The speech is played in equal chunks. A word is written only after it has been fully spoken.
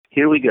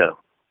Here we go.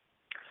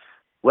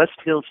 West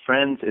Hills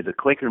Friends is a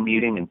Quaker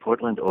meeting in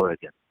Portland,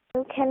 Oregon.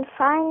 You can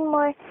find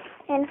more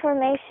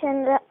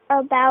information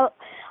about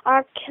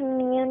our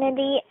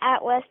community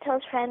at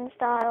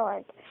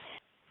westhillsfriends.org.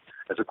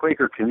 As a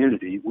Quaker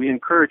community, we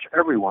encourage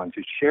everyone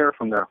to share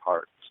from their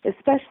hearts,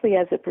 especially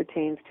as it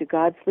pertains to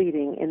God's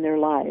leading in their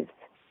lives.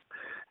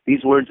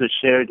 These words are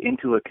shared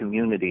into a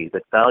community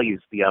that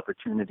values the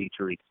opportunity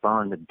to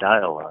respond and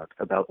dialogue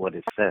about what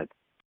is said.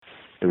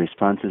 The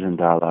responses and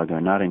dialogue are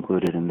not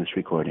included in this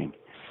recording.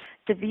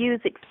 The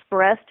views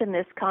expressed in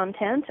this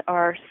content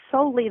are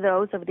solely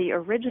those of the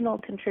original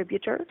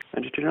contributor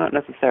and do not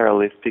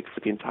necessarily speak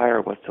for the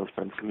entire West Hills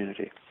Friends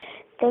community.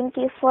 Thank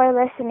you for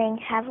listening.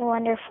 Have a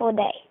wonderful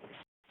day.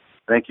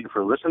 Thank you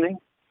for listening.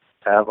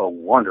 Have a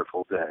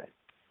wonderful day.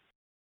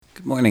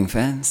 Good morning,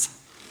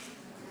 friends.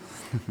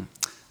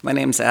 My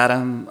name's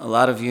Adam. A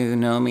lot of you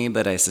know me,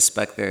 but I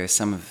suspect there are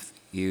some of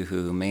you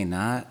who may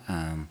not.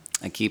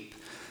 I keep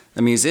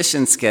a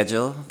musician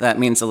schedule. That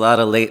means a lot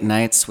of late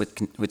nights,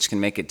 which can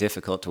make it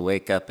difficult to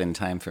wake up in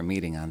time for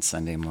meeting on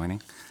Sunday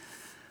morning.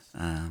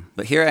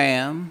 But here I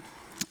am.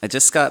 I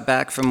just got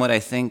back from what I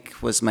think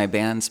was my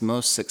band's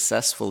most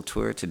successful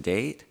tour to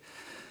date.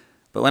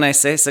 But when I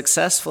say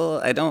successful,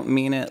 I don't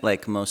mean it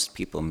like most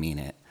people mean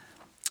it.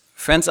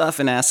 Friends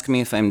often ask me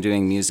if I'm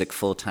doing music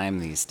full-time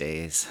these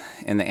days,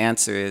 and the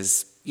answer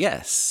is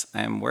yes,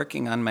 I'm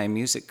working on my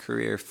music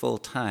career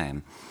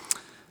full-time.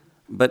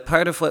 But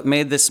part of what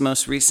made this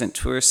most recent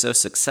tour so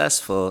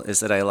successful is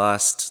that I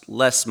lost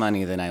less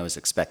money than I was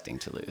expecting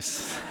to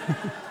lose.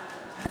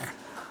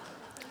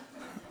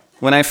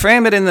 When I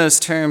frame it in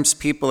those terms,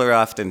 people are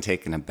often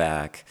taken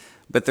aback.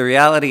 But the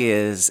reality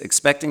is,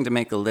 expecting to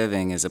make a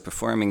living as a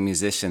performing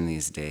musician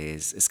these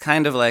days is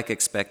kind of like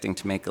expecting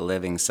to make a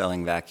living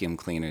selling vacuum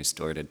cleaners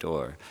door to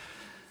door.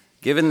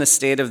 Given the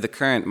state of the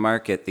current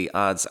market, the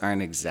odds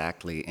aren't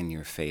exactly in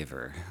your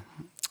favor.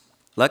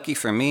 Lucky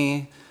for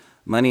me,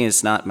 money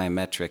is not my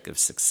metric of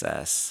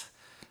success.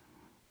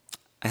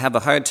 I have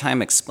a hard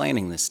time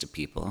explaining this to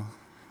people,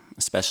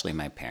 especially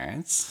my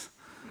parents.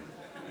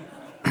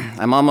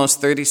 I'm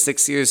almost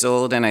 36 years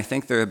old, and I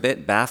think they're a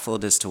bit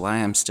baffled as to why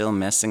I'm still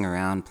messing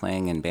around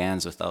playing in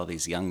bands with all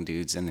these young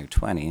dudes in their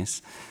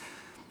 20s.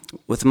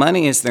 With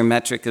money as their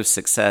metric of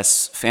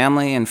success,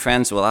 family and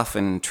friends will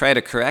often try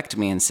to correct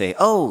me and say,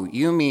 "Oh,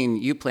 you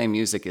mean you play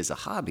music as a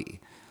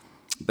hobby?"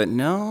 But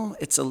no,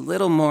 it's a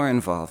little more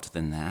involved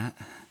than that.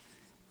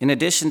 In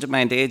addition to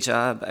my day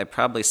job, I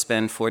probably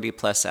spend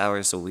 40-plus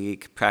hours a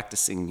week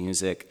practicing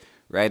music,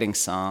 writing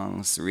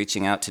songs,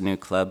 reaching out to new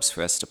clubs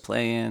for us to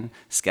play in,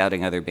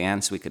 scouting other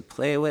bands we could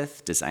play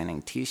with,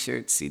 designing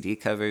t-shirts, CD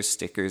covers,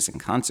 stickers, and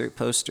concert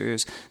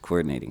posters,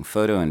 coordinating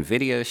photo and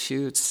video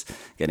shoots,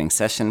 getting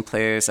session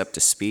players up to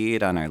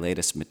speed on our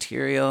latest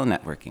material,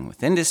 networking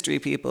with industry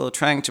people,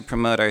 trying to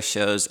promote our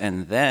shows,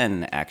 and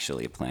then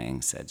actually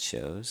playing said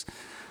shows.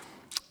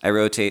 I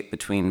rotate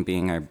between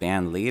being our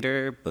band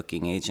leader,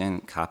 booking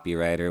agent,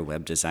 copywriter,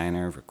 web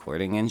designer,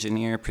 recording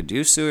engineer,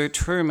 producer,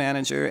 tour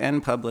manager,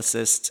 and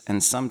publicist,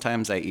 and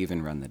sometimes I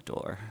even run the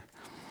door.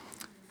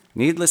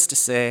 Needless to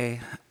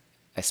say,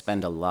 I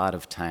spend a lot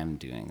of time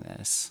doing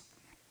this.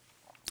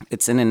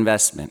 It's an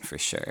investment for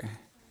sure,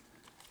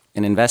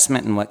 an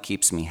investment in what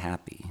keeps me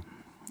happy.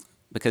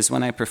 Because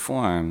when I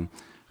perform,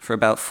 for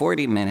about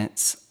 40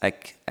 minutes,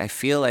 I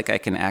feel like I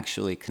can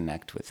actually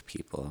connect with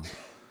people.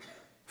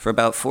 For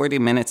about 40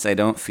 minutes, I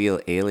don't feel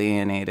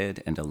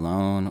alienated and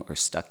alone or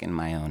stuck in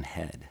my own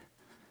head.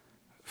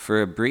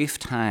 For a brief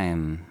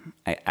time,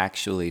 I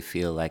actually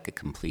feel like a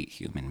complete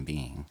human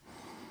being.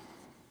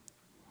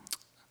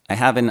 I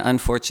have an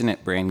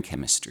unfortunate brain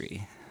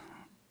chemistry.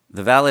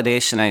 The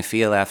validation I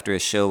feel after a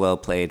show well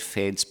played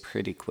fades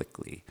pretty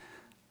quickly.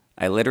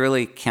 I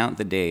literally count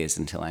the days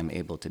until I'm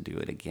able to do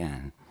it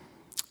again.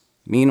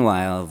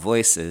 Meanwhile,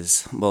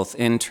 voices, both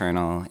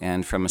internal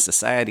and from a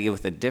society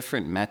with a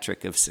different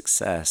metric of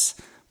success,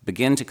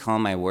 begin to call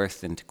my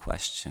worth into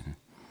question.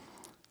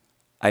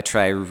 I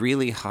try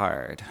really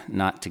hard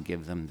not to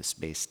give them the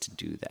space to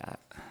do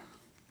that.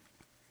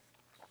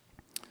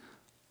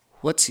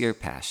 What's your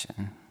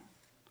passion?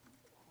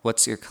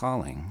 What's your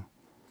calling?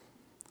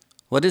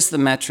 What is the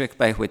metric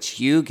by which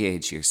you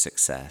gauge your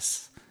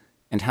success?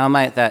 And how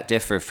might that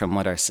differ from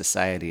what our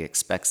society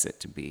expects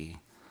it to be?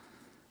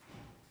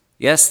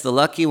 Yes, the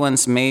lucky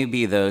ones may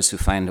be those who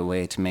find a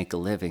way to make a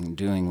living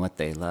doing what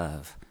they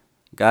love.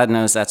 God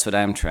knows that's what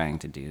I'm trying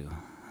to do.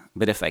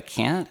 But if I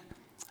can't,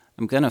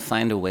 I'm going to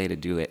find a way to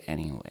do it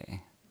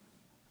anyway.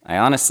 I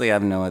honestly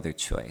have no other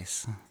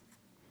choice.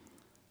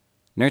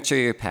 Nurture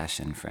your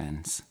passion,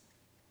 friends,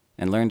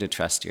 and learn to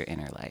trust your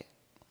inner light.